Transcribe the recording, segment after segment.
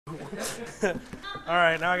All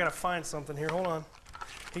right, now I got to find something here. Hold on.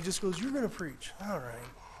 He just goes, "You're going to preach." All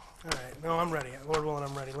right. No, I'm ready. Lord willing,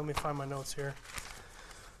 I'm ready. Let me find my notes here.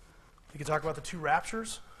 You can talk about the two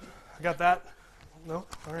raptures. I got that. No?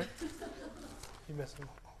 All right. You missed a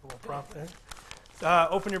little prop there.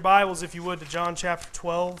 Open your Bibles, if you would, to John chapter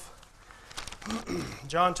 12.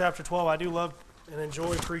 John chapter 12. I do love and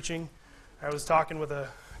enjoy preaching. I was talking with a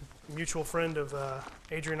mutual friend of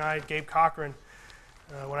Adrian and I, Gabe Cochran,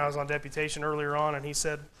 when I was on deputation earlier on, and he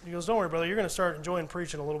goes, "Don't worry, brother, you're going to start enjoying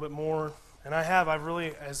preaching a little bit more." And I have. I've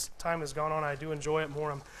really, as time has gone on, I do enjoy it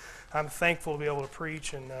more. I'm thankful to be able to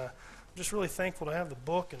preach, and I'm just really thankful to have the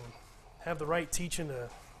book and have the right teaching to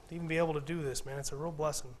even be able to do this, man. It's a real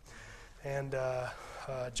blessing. And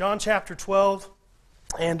John chapter 12,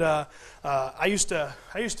 and I used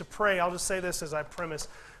to pray. I'll just say this as I premise.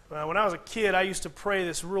 When I was a kid, I used to pray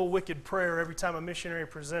this real wicked prayer every time a missionary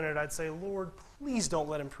presented. I'd say, "Lord, please don't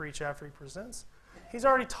let him preach after he presents. He's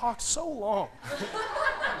already talked so long.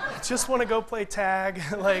 I just want to go play tag."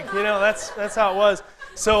 That's how it was.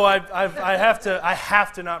 So I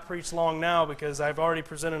have to not preach long now because I've already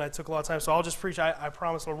presented. I took a lot of time, so I'll just preach. I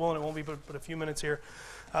promise, Lord willing, it won't be but a few minutes here.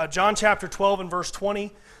 John chapter 12 and verse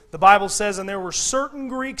 20, the Bible says, "And there were certain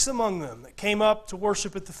Greeks among them that came up to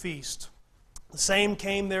worship at the feast. The same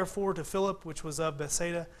came therefore to Philip, which was of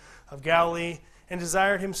Bethsaida of Galilee, and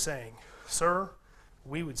desired him, saying, Sir,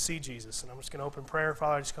 we would see Jesus." And I'm just going to open prayer.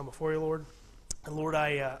 Father, I just come before you, Lord. And Lord,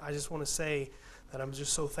 I just want to say that I'm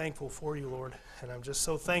just so thankful for you, Lord. And I'm just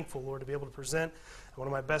so thankful, Lord, to be able to present at one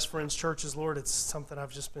of my best friends' churches, Lord. It's something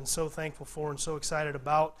I've just been so thankful for and so excited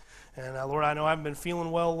about. And Lord, I know I haven't been feeling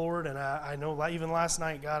well, Lord. And I know even last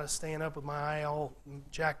night, God, is staying up with my eye all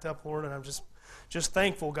jacked up, Lord. And I'm just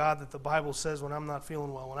thankful, God, that the Bible says when I'm not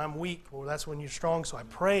feeling well, when I'm weak, Lord, that's when you're strong. So I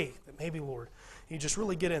pray that maybe, Lord, you just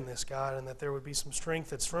really get in this, God, and that there would be some strength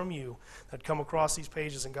that's from you that come across these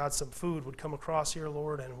pages, and God, some food would come across here,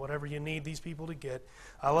 Lord, and whatever you need these people to get.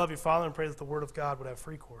 I love you, Father, and pray that the Word of God would have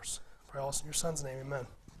free course. I pray also in your Son's name, amen.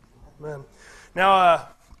 Amen. Now,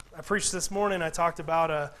 I preached this morning, I talked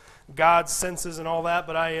about God's senses and all that,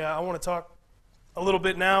 but I want to talk a little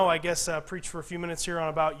bit now, I guess, preach for a few minutes here on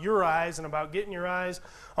about your eyes and about getting your eyes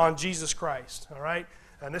on Jesus Christ, all right?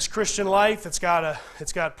 And this Christian life, it's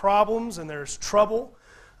got problems and there's trouble,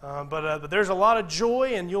 but there's a lot of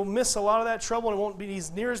joy, and you'll miss a lot of that trouble, and it won't be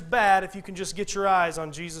near as bad if you can just get your eyes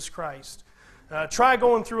on Jesus Christ. Try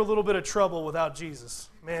going through a little bit of trouble without Jesus.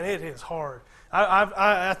 Man, it is hard.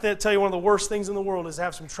 I tell you, one of the worst things in the world is to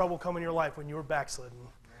have some trouble come in your life when you were backslidden.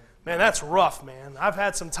 Man, that's rough, man. I've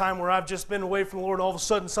had some time where I've just been away from the Lord, and all of a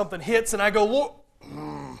sudden something hits, and I go, Lord,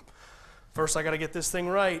 first I got to get this thing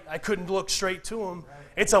right. I couldn't look straight to Him.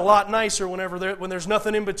 It's a lot nicer when there's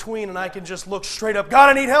nothing in between, and I can just look straight up. God,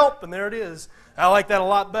 I need help, and there it is. I like that a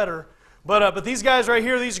lot better. But these guys right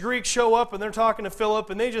here, these Greeks show up, and they're talking to Philip,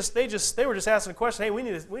 and they were just asking a question. Hey, we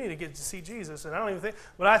need to get to see Jesus. And I don't even think,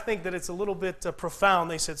 but I think that it's a little bit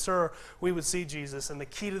profound. They said, "Sir, we would see Jesus." And the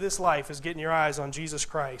key to this life is getting your eyes on Jesus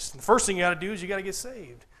Christ. And the first thing you got to do is you got to get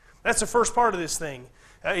saved. That's the first part of this thing.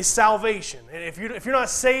 Is salvation. And if you're not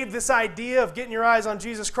saved, this idea of getting your eyes on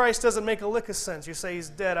Jesus Christ doesn't make a lick of sense. You say, He's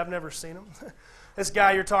dead. I've never seen Him. This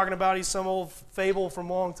guy you're talking about, he's some old fable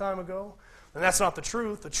from a long time ago. And that's not the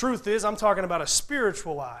truth. The truth is, I'm talking about a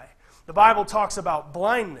spiritual eye. The Bible talks about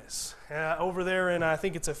blindness. Over there in, I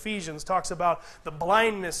think it's Ephesians, talks about the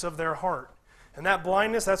blindness of their heart. And that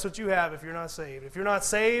blindness, that's what you have if you're not saved. If you're not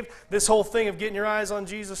saved, this whole thing of getting your eyes on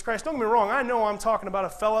Jesus Christ, don't get me wrong, I know I'm talking about a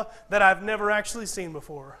fella that I've never actually seen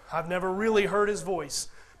before. I've never really heard his voice.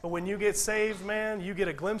 But when you get saved, man, you get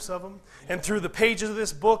a glimpse of Him. And through the pages of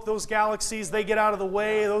this book, those galaxies, they get out of the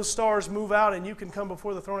way, those stars move out, and you can come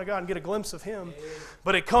before the throne of God and get a glimpse of Him.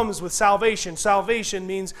 But it comes with salvation. Salvation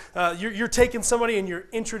means you're taking somebody and you're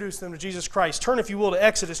introducing them to Jesus Christ. Turn, if you will, to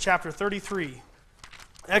Exodus chapter 33.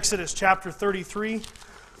 Exodus chapter 33.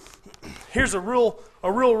 Here's a real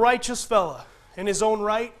righteous fella in his own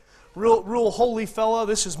right. Real holy fella.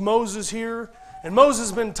 This is Moses here. And Moses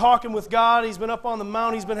has been talking with God. He's been up on the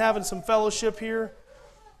mount. He's been having some fellowship here.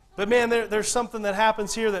 But man, there's something that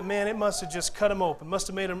happens here that, man, it must have just cut him open. Must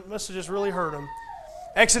have just really hurt him.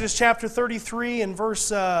 Exodus chapter 33 and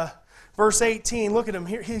verse 18. Look at him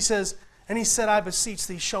here. He says, "And he said, I beseech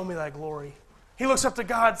thee, show me thy glory." He looks up to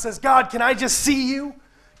God and says, "God, can I just see you?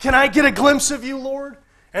 Can I get a glimpse of you, Lord?"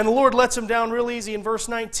 And the Lord lets him down real easy in verse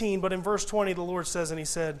 19. But in verse 20, the Lord says, and He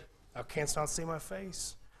said, "Thou canst not see my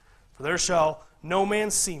face, for there shall no man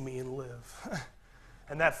see me and live."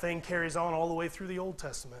 And that thing carries on all the way through the Old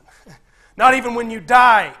Testament. Not even when you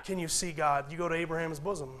die can you see God. You go to Abraham's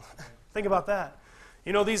bosom. Think about that.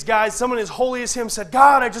 You know, these guys, someone as holy as him said,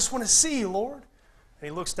 God, I just want to see you, Lord. And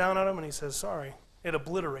he looks down at him and he says, sorry, it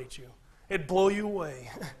obliterates you. It'd blow you away.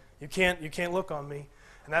 You can't look on me.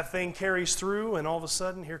 And that thing carries through, and all of a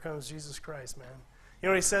sudden, here comes Jesus Christ, man. You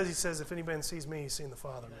know what he says? He says, if anybody sees me, he's seen the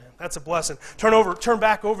Father, man. That's a blessing. Turn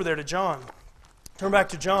back over there to John. Turn back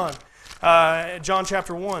to John. John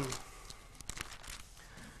chapter 1.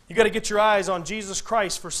 You got to get your eyes on Jesus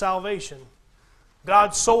Christ for salvation.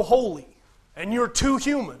 God's so holy, and you're too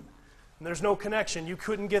human. And there's no connection. You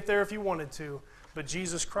couldn't get there if you wanted to. But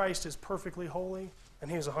Jesus Christ is perfectly holy,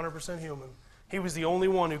 and he is 100% human. He was the only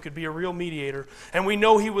one who could be a real mediator. And we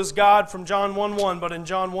know he was God from John 1:1, but in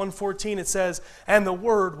John 1:14 it says, and the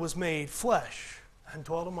Word was made flesh and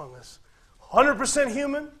dwelt among us. 100%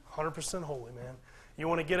 human, 100% holy, man. You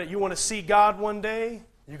want to get it? You want to see God one day?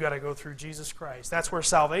 You got to go through Jesus Christ. That's where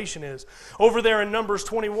salvation is. Over there in Numbers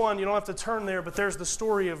 21, you don't have to turn there, but there's the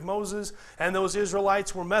story of Moses, and those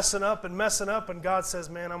Israelites were messing up, and God says,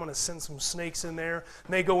 man, I'm going to send some snakes in there.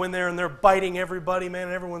 And they go in there, and they're biting everybody, man,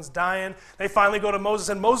 and everyone's dying. They finally go to Moses,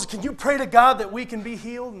 and Moses, can you pray to God that we can be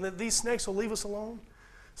healed and that these snakes will leave us alone?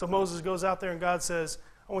 So Moses goes out there, and God says,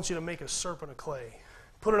 I want you to make a serpent of clay.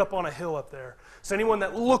 Put it up on a hill up there. So anyone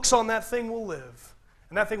that looks on that thing will live.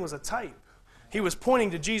 And that thing was a type. He was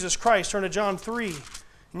pointing to Jesus Christ. Turn to John 3,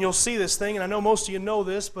 and you'll see this thing. And I know most of you know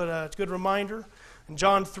this, but it's a good reminder. In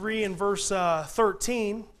John 3 and verse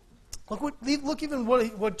 13, look even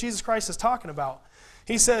what Jesus Christ is talking about.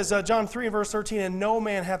 He says, John 3 and verse 13, and no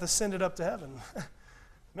man hath ascended up to heaven.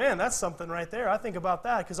 Man, that's something right there. I think about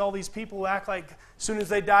that, because all these people act like as soon as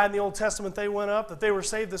they died in the Old Testament, they went up, that they were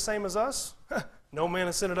saved the same as us. No man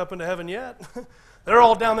ascended up into heaven yet. They're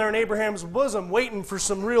all down there in Abraham's bosom waiting for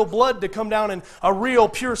some real blood to come down and a real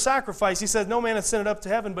pure sacrifice. He says, no man ascended up to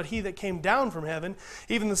heaven, but he that came down from heaven,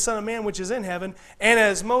 even the Son of Man which is in heaven. And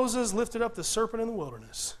as Moses lifted up the serpent in the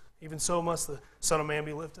wilderness, even so must the Son of Man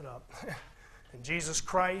be lifted up. And Jesus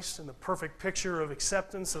Christ, in the perfect picture of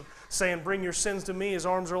acceptance, of saying, bring your sins to me, his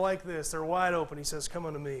arms are like this. They're wide open. He says, come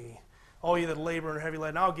unto me, all you that labor and are heavy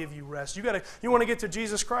laden, I'll give you rest. You want to get to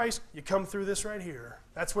Jesus Christ? You come through this right here.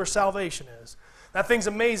 That's where salvation is. That thing's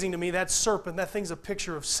amazing to me, that serpent. That thing's a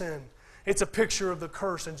picture of sin. It's a picture of the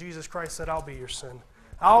curse, and Jesus Christ said, I'll be your sin.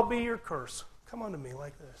 I'll be your curse. Come unto me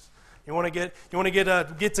like this. You want to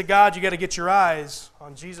get to God, you got to get your eyes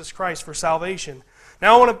on Jesus Christ for salvation.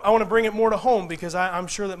 Now I want to bring it more to home, because I'm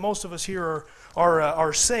sure that most of us here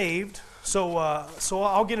are saved. So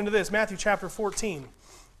I'll get into this. Matthew chapter 14.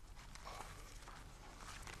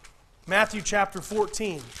 Matthew chapter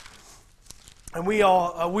 14. And we've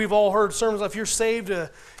all heard sermons. If you're saved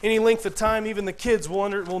any length of time, even the kids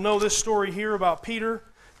will know this story here about Peter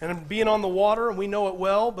and being on the water, and we know it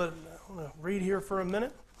well, but I want to read here for a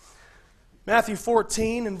minute. Matthew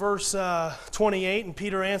 14 and verse 28, and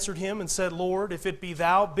Peter answered him and said, Lord, if it be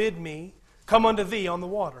thou, bid me come unto thee on the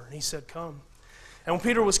water. And he said, come. And when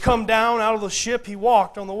Peter was come down out of the ship, he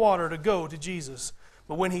walked on the water to go to Jesus.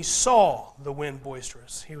 But when he saw the wind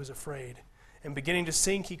boisterous, he was afraid. And beginning to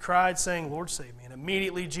sink, he cried, saying, Lord, save me. And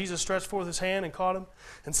immediately Jesus stretched forth his hand and caught him,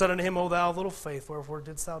 and said unto him, O thou of little faith, wherefore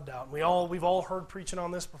didst thou doubt? And we've all heard preaching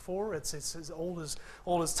on this before. It's as old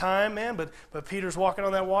as time, man. But Peter's walking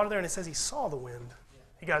on that water there, and it says he saw the wind.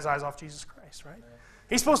 He got his eyes off Jesus Christ, right?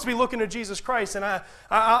 He's supposed to be looking to Jesus Christ, and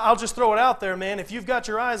I'll just throw it out there, man. If you've got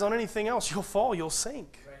your eyes on anything else, you'll fall, you'll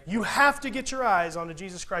sink. You have to get your eyes onto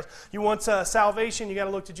Jesus Christ. You want salvation, you got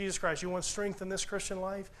to look to Jesus Christ. You want strength in this Christian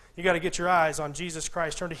life, you got to get your eyes on Jesus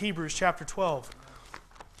Christ. Turn to Hebrews chapter 12.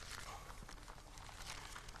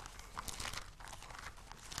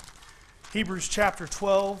 Hebrews chapter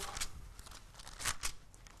 12.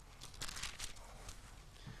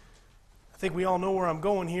 I think we all know where I'm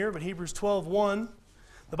going here, but Hebrews 12:1.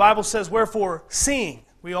 The Bible says, wherefore, seeing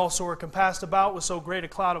we also are compassed about with so great a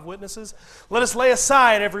cloud of witnesses, let us lay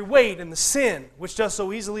aside every weight and the sin which does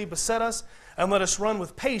so easily beset us, and let us run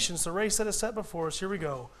with patience the race that is set before us. Here we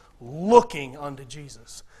go. Looking unto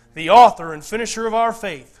Jesus, the author and finisher of our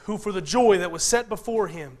faith, who for the joy that was set before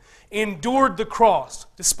him endured the cross,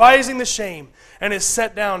 despising the shame, and is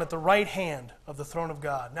set down at the right hand of the throne of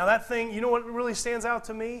God. Now that thing, you know what really stands out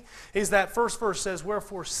to me? Is that first verse says,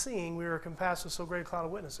 wherefore seeing we are compassed with so great a cloud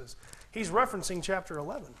of witnesses. He's referencing chapter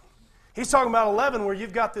 11. He's talking about 11 where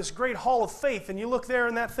you've got this great hall of faith, and you look there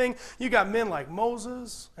in that thing, you got men like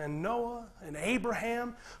Moses and Noah and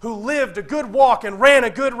Abraham who lived a good walk and ran a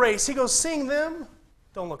good race. He goes, seeing them,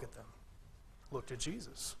 don't look at them. Look to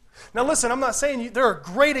Jesus. Now listen, I'm not saying there are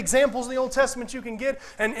great examples in the Old Testament you can get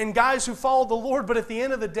and guys who followed the Lord, but at the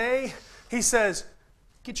end of the day, he says,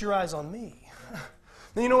 get your eyes on me.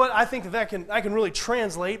 And you know what? I think that can really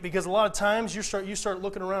translate, because a lot of times you start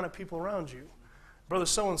looking around at people around you. Brother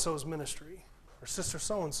so-and-so's ministry, or sister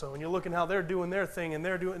so-and-so, and you're looking how they're doing their thing, and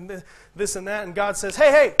they're doing this and that, and God says,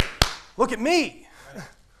 hey, look at me.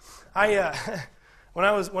 When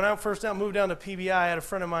I first moved down to PBI, I had a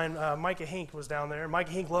friend of mine, Micah Hink, was down there.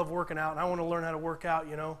 Micah Hink loved working out, and I want to learn how to work out,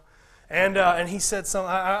 you know. And he said something.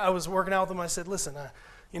 I was working out with him. I said, listen, I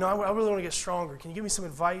really want to get stronger. Can you give me some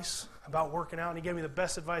advice about working out? And he gave me the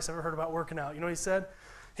best advice I've ever heard about working out. You know what he said?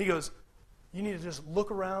 He goes, you need to just look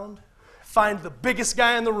around, find the biggest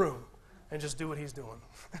guy in the room, and just do what he's doing.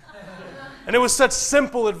 And it was such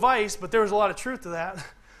simple advice, but there was a lot of truth to that.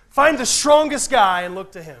 Find the strongest guy and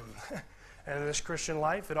look to him. And in this Christian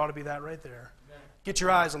life, it ought to be that right there. Get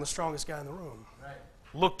your eyes on the strongest guy in the room.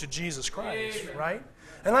 Look to Jesus Christ, right?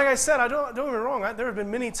 And like I said, don't get me wrong. There have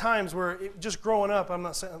been many times where just growing up, I'm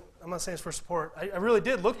not saying it's for support. I really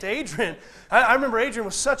did look to Adrian. I remember Adrian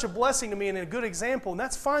was such a blessing to me and a good example, and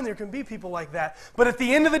that's fine. There can be people like that. But at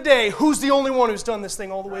the end of the day, who's the only one who's done this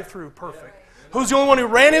thing all the way through perfect? Who's the only one who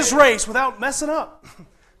ran his race without messing up?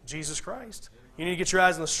 Jesus Christ. You need to get your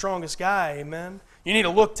eyes on the strongest guy, amen? You need to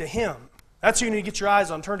look to him. That's who you need to get your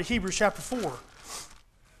eyes on. Turn to Hebrews chapter 4.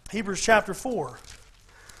 Hebrews chapter 4.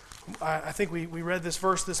 I think we read this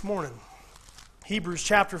verse this morning. Hebrews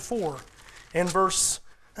chapter 4 and verse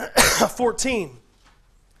 14.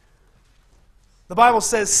 The Bible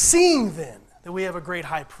says, seeing then that we have a great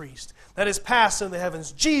high priest that is passed into the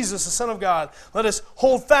heavens, Jesus, the Son of God, let us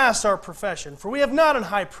hold fast our profession. For we have not an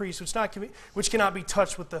high priest which cannot be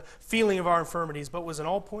touched with the feeling of our infirmities, but was in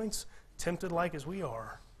all points tempted like as we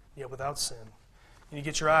are, yet without sin. You need to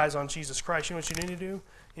get your eyes on Jesus Christ. You know what you need to do?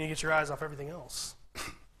 You need to get your eyes off everything else.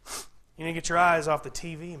 You need to get your eyes off the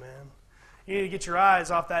TV, man. You need to get your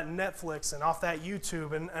eyes off that Netflix and off that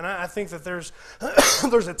YouTube. And I think that there's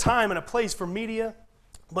a time and a place for media,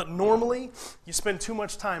 but normally you spend too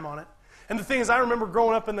much time on it. And the thing is, I remember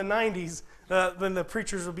growing up in the 90s, then the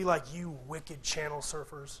preachers would be like, you wicked channel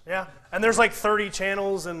surfers. Yeah? And there's like 30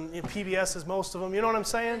 channels, and PBS is most of them. You know what I'm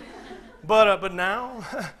saying? But now,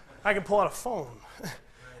 I can pull out a phone.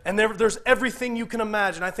 And there's everything you can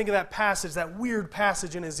imagine. I think of that passage, that weird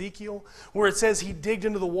passage in Ezekiel, where it says he digged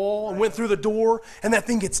into the wall and went through the door, and that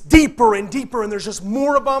thing gets deeper and deeper, and there's just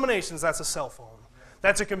more abominations. That's a cell phone.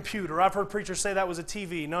 That's a computer. I've heard preachers say that was a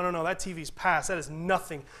TV. No, that TV's past. That is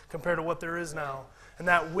nothing compared to what there is now. And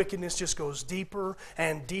that wickedness just goes deeper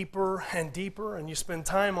and deeper and deeper, and you spend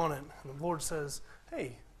time on it. And the Lord says,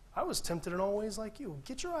 hey, I was tempted in all ways like you.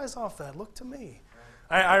 Get your eyes off that. Look to me.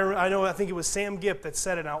 I think it was Sam Gipp that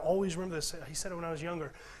said it, and I'll always remember this. He said it when I was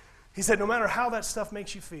younger. He said, no matter how that stuff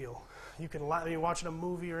makes you feel, you're watching a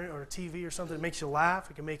movie or a TV or something, it makes you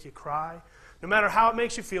laugh, it can make you cry. No matter how it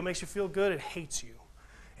makes you feel good, it hates you.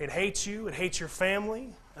 It hates you, it hates your family.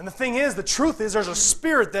 And the thing is, the truth is, there's a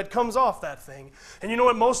spirit that comes off that thing. And you know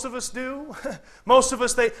what most of us do? Most of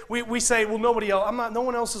us, we say, well, no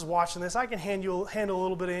one else is watching this. I can handle a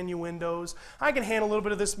little bit of innuendos. I can handle a little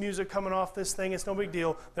bit of this music coming off this thing. It's no big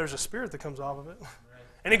deal. There's a spirit that comes off of it.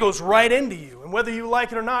 And it goes right into you. And whether you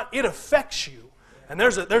like it or not, it affects you. And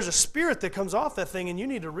there's a spirit that comes off that thing, and you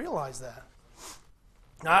need to realize that.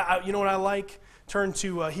 Now, you know what I like? Turn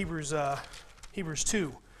to Hebrews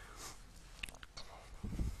 2.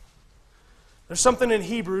 There's something in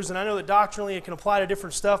Hebrews, and I know that doctrinally it can apply to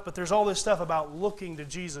different stuff, but there's all this stuff about looking to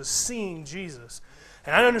Jesus, seeing Jesus.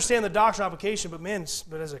 And I understand the doctrinal application,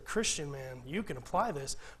 but as a Christian, man, you can apply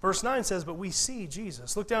this. Verse 9 says, but we see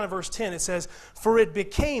Jesus. Look down at verse 10. It says, for it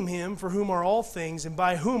became him for whom are all things, and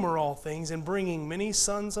by whom are all things, and bringing many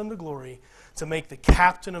sons unto glory, to make the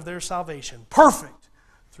captain of their salvation perfect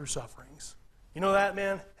through sufferings. You know that,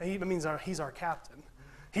 man? It means he's our captain.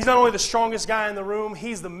 He's not only the strongest guy in the room,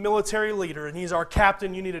 he's the military leader, and he's our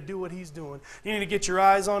captain. You need to do what he's doing. You need to get your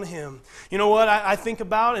eyes on him. You know what I think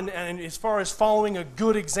about, and as far as following a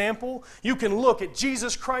good example, you can look at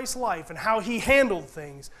Jesus Christ's life and how he handled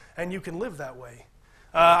things, and you can live that way.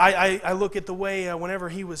 I look at the way whenever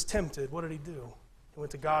he was tempted, what did he do? He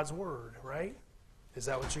went to God's Word, right? Is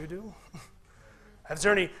that what you do? Is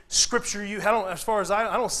there any scripture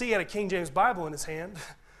I don't see he had a King James Bible in his hand.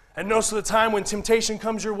 And most of the time when temptation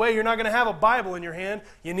comes your way, you're not going to have a Bible in your hand.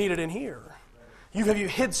 You need it in here. Have you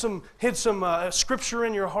hid some scripture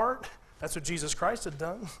in your heart? That's what Jesus Christ had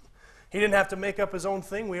done. He didn't have to make up his own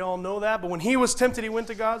thing. We all know that. But when he was tempted, he went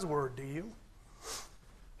to God's Word. Do you?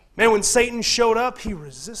 Man, when Satan showed up, he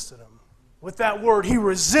resisted him. With that word, he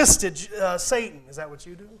resisted Satan. Is that what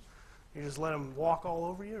you do? You just let him walk all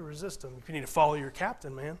over you? Resist him. You need to follow your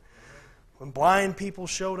captain, man. When blind people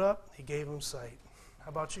showed up, he gave them sight. How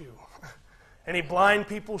about you? Any blind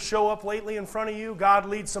people show up lately in front of you? God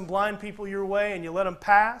leads some blind people your way and you let them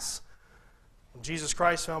pass? When Jesus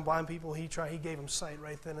Christ found blind people, He gave them sight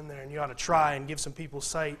right then and there. And you ought to try and give some people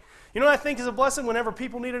sight. You know what I think is a blessing? Whenever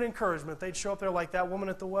people needed encouragement, they'd show up there like that woman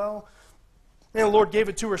at the well. And the Lord gave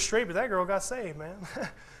it to her straight, but that girl got saved, man.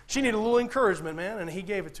 She needed a little encouragement, man, and He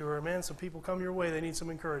gave it to her. Man, some people come your way, they need some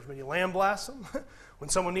encouragement. You lamb blast them when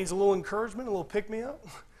someone needs a little encouragement, a little pick-me-up.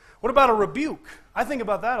 What about a rebuke? I think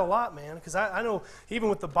about that a lot, man, because I know even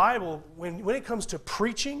with the Bible, when it comes to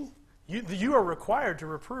preaching, you are required to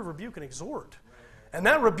reprove, rebuke, and exhort. And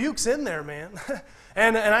that rebuke's in there, man.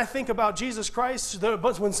 And I think about Jesus Christ,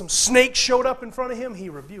 when some snakes showed up in front of Him, He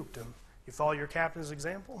rebuked them. You follow your captain's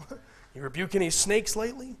example? You rebuke any snakes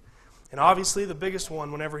lately? And obviously the biggest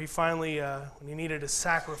one, whenever He finally, when He needed to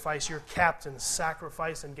sacrifice, your captain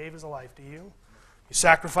sacrificed and gave His life to you. You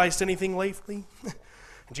sacrificed anything lately?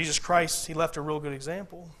 And Jesus Christ, He left a real good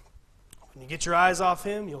example. When you get your eyes off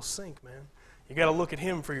Him, you'll sink, man. You got to look at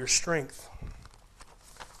Him for your strength.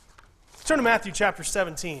 Turn to Matthew chapter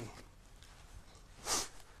 17.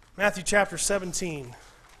 Matthew chapter 17.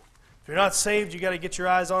 If you're not saved, you got to get your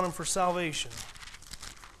eyes on Him for salvation.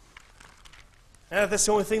 And that's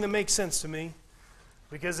the only thing that makes sense to me,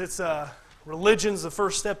 because it's religion's the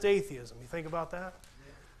first step to atheism. You think about that?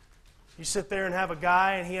 You sit there and have a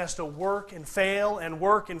guy and he has to work and fail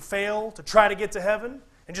to try to get to heaven,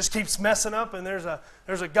 and just keeps messing up, and there's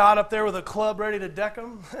a God up there with a club ready to deck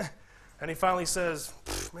him. And he finally says,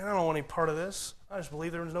 man, I don't want any part of this. I just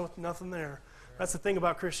believe there's nothing there. That's the thing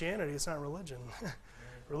about Christianity. It's not religion.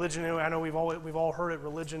 Religion, I know we've all heard it.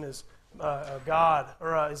 Religion is God,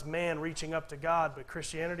 or is man reaching up to God, but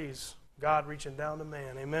Christianity is God reaching down to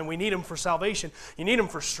man. Amen. We need Him for salvation. You need Him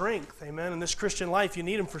for strength. Amen. In this Christian life, you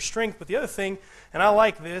need Him for strength. But the other thing, and I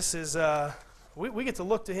like this, is we get to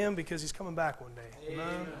look to Him because He's coming back one day.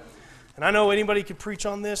 Amen. And I know anybody could preach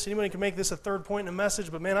on this. Anybody can make this a third point in a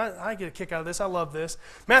message. But man, I get a kick out of this. I love this.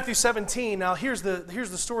 Matthew 17. Now here's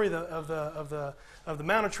the story of the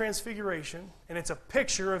Mount of Transfiguration, and it's a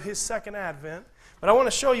picture of His second advent. But I want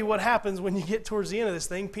to show you what happens when you get towards the end of this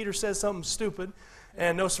thing. Peter says something stupid,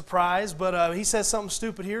 and no surprise, but he says something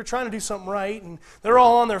stupid here, trying to do something right, and they're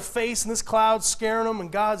all on their face, and this cloud's scaring them,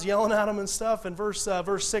 and God's yelling at them and stuff. And verse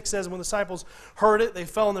 6 says, when the disciples heard it, they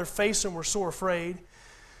fell on their face and were sore afraid.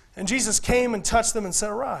 And Jesus came and touched them and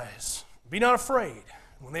said, arise, be not afraid.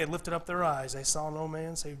 When they had lifted up their eyes, they saw no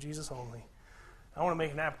man save Jesus only. I want to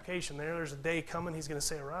make an application there. There's a day coming, He's going to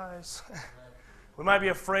say, arise. We might be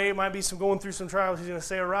afraid, might be going through some trials. He's going to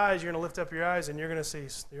say, arise. You're going to lift up your eyes, and you're going to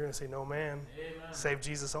say, no man, amen. Save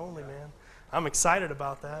Jesus only, man. I'm excited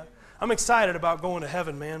about that. I'm excited about going to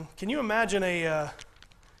heaven, man. Can you imagine a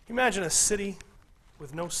city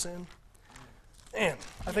with no sin? Man,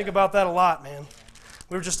 I think about that a lot, man.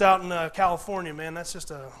 We were just out in California, man. That's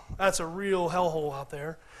a real hellhole out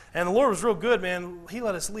there. And the Lord was real good, man. He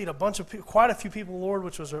let us lead quite a few people, Lord,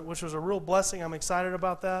 which was a real blessing. I'm excited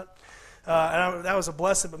about that. That was a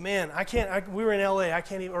blessing. But man, we were in LA. I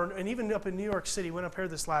can't even, and even up in New York City. Went up here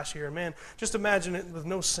this last year, man. Just imagine it with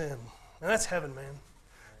no sin. And that's heaven, man.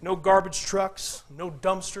 No garbage trucks, no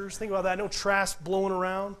dumpsters. Think about that. No trash blowing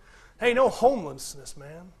around. Hey, no homelessness,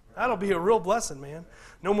 man. That'll be a real blessing, man.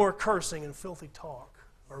 No more cursing and filthy talk,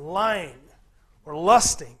 or lying, or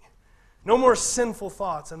lusting. No more sinful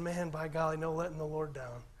thoughts. And man, by golly, no letting the Lord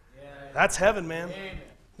down. Yeah, that's heaven, man. Amen.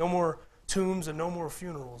 No more tombs and no more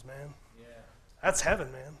funerals, man. Yeah. That's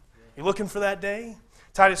heaven, man. Yeah. You looking for that day?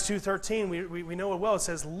 Titus 2:13, we know it well. It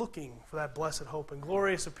says, looking for that blessed hope and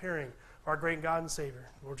glorious appearing of our great God and Savior,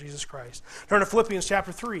 Lord Jesus Christ. Turn to Philippians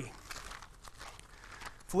chapter 3.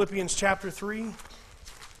 Philippians chapter 3.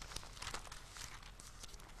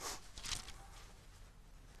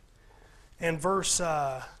 And verse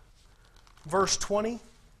 20.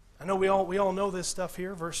 I know we all know this stuff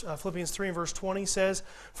here. Philippians 3 and verse 20 says,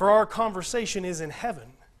 for our conversation is in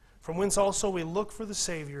heaven, from whence also we look for the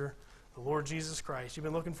Savior, the Lord Jesus Christ. You've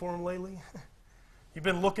been looking for Him lately? You've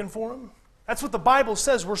been looking for Him? That's what the Bible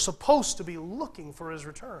says. We're supposed to be looking for His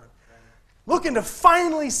return. Looking to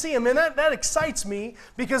finally see Him. And that excites me,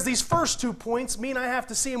 because these first 2 points mean I have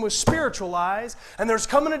to see Him with spiritual eyes, and there's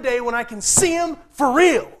coming a day when I can see Him for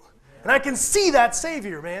real. And I can see that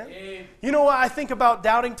Savior, man. Amen. You know what? I think about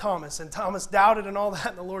doubting Thomas, and Thomas doubted and all that,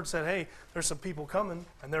 and the Lord said, hey, there's some people coming,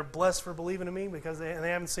 and they're blessed for believing in me because they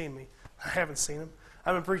haven't seen me. I haven't seen Him.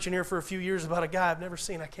 I've been preaching here for a few years about a guy I've never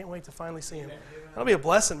seen. I can't wait to finally see Him. Amen. That'll be a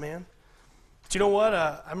blessing, man. But you know what?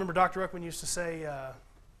 I remember Dr. Ruckman used to say,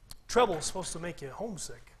 trouble is supposed to make you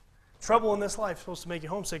homesick. Trouble in this life is supposed to make you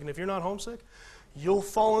homesick, and if you're not homesick, you'll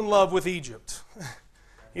fall in love with Egypt.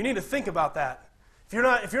 You need to think about that.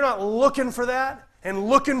 If you're not looking for that and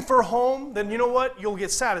looking for home, then you know what? You'll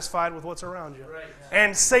get satisfied with what's around you. Right.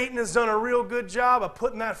 And Satan has done a real good job of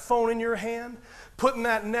putting that phone in your hand, putting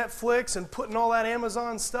that Netflix and putting all that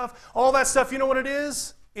Amazon stuff. All that stuff, you know what it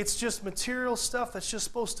is? It's just material stuff that's just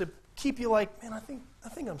supposed to keep you like, man, I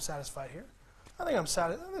think I'm satisfied here. I think I'm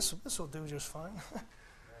satisfied. This will do just fine.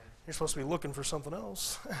 You're supposed to be looking for something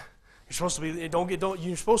else. You're supposed to be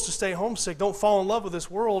you're supposed to stay homesick. Don't fall in love with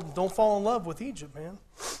this world. Don't fall in love with Egypt, man.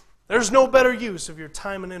 There's no better use of your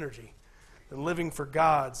time and energy than living for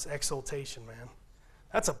God's exaltation, man.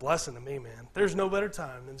 That's a blessing to me, man. There's no better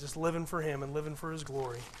time than just living for Him and living for His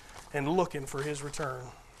glory and looking for His return.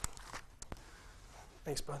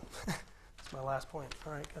 Thanks, bud. That's my last point.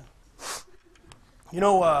 All right, good. You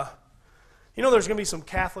know there's going to be some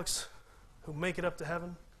Catholics who make it up to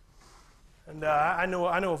heaven. And I know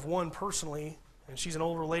of one personally, and she's an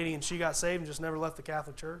older lady, and she got saved and just never left the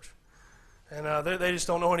Catholic Church. And they just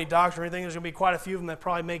don't know any doctrine or anything. There's going to be quite a few of them that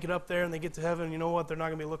probably make it up there, and they get to heaven, and you know what? They're not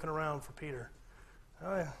going to be looking around for Peter.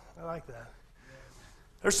 Oh, yeah, I like that.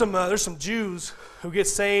 There's some Jews who get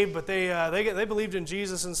saved, but they believed in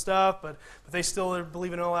Jesus and stuff, but they still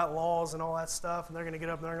believe in all that laws and all that stuff, and they're going to get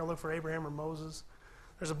up and they're going to look for Abraham or Moses.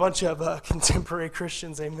 There's a bunch of contemporary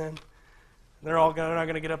Christians, amen. They're not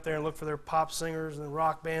going to get up there and look for their pop singers and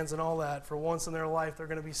rock bands and all that. For once in their life, they're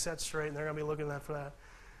going to be set straight, and they're going to be looking for that.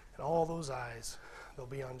 And all those eyes, they'll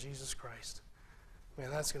be on Jesus Christ.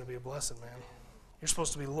 Man, that's going to be a blessing, man. You're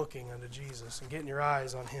supposed to be looking unto Jesus and getting your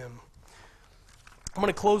eyes on Him. I'm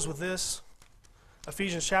going to close with this.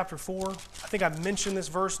 Ephesians chapter 4. I think I mentioned this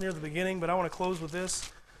verse near the beginning, but I want to close with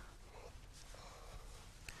this.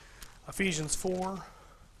 Ephesians 4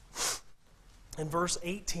 and verse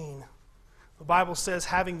 18. The Bible says,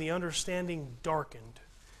 having the understanding darkened,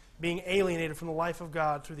 being alienated from the life of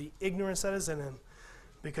God through the ignorance that is in them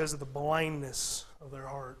because of the blindness of their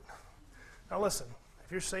heart. Now listen,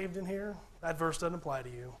 if you're saved in here, that verse doesn't apply to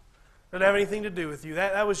you. It doesn't have anything to do with you.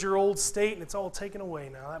 That was your old state, and it's all taken away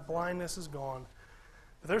now. That blindness is gone.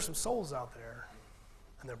 But there's some souls out there,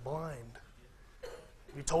 and they're blind.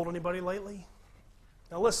 Have you told anybody lately?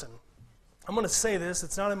 Now listen, I'm going to say this.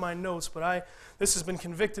 It's not in my notes, but this has been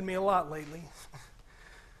convicting me a lot lately.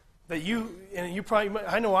 That you probably,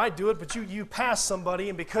 I know I do it, but you pass somebody,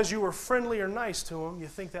 and because you were friendly or nice to them, you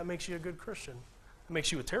think that makes you a good Christian. It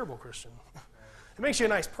makes you a terrible Christian. It makes you a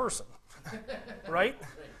nice person, right?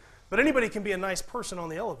 But anybody can be a nice person on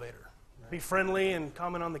the elevator. Be friendly and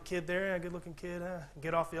comment on the kid there, yeah, good-looking kid.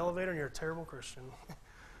 Get off the elevator, and you're a terrible Christian.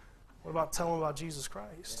 What about telling them about Jesus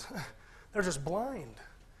Christ? They're just blind.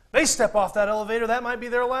 They step off that elevator, that might be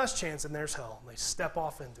their last chance, and there's hell. They step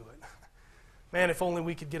off into it. Man, if only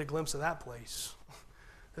we could get a glimpse of that place.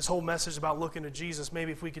 This whole message about looking to Jesus,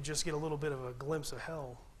 maybe if we could just get a little bit of a glimpse of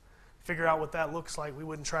hell, figure out what that looks like, we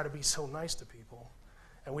wouldn't try to be so nice to people,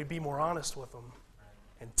 and we'd be more honest with them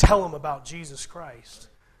and tell them about Jesus Christ.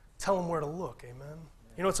 Tell them where to look, amen?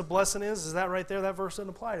 You know what's a blessing is that right there, that verse doesn't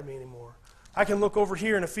apply to me anymore. I can look over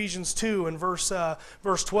here in Ephesians 2 and verse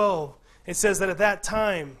 12. It says that at that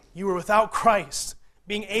time you were without Christ,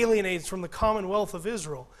 being alienated from the commonwealth of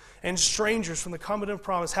Israel, and strangers from the covenant of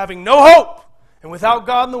promise, having no hope, and without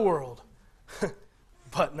God in the world.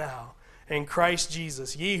 But now, in Christ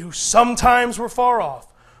Jesus, ye who sometimes were far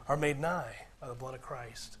off are made nigh by the blood of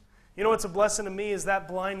Christ. You know what's a blessing to me is that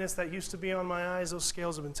blindness that used to be on my eyes, those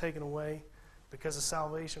scales have been taken away because of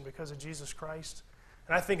salvation, because of Jesus Christ.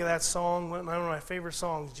 And I think of that song, one of my favorite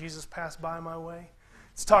songs, Jesus Passed By My Way.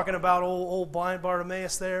 It's talking about old blind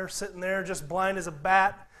Bartimaeus there, sitting there just blind as a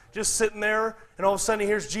bat, just sitting there, and all of a sudden he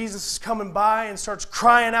hears Jesus coming by and starts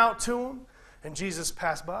crying out to him, and Jesus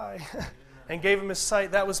passed by and gave him his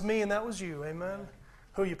sight. That was me and that was you, amen?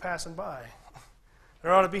 Who are you passing by?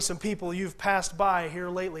 There ought to be some people you've passed by here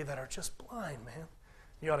lately that are just blind, man.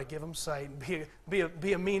 You ought to give them sight and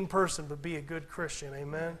be a mean person, but be a good Christian,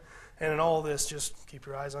 amen? And in all this, just keep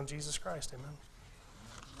your eyes on Jesus Christ, amen?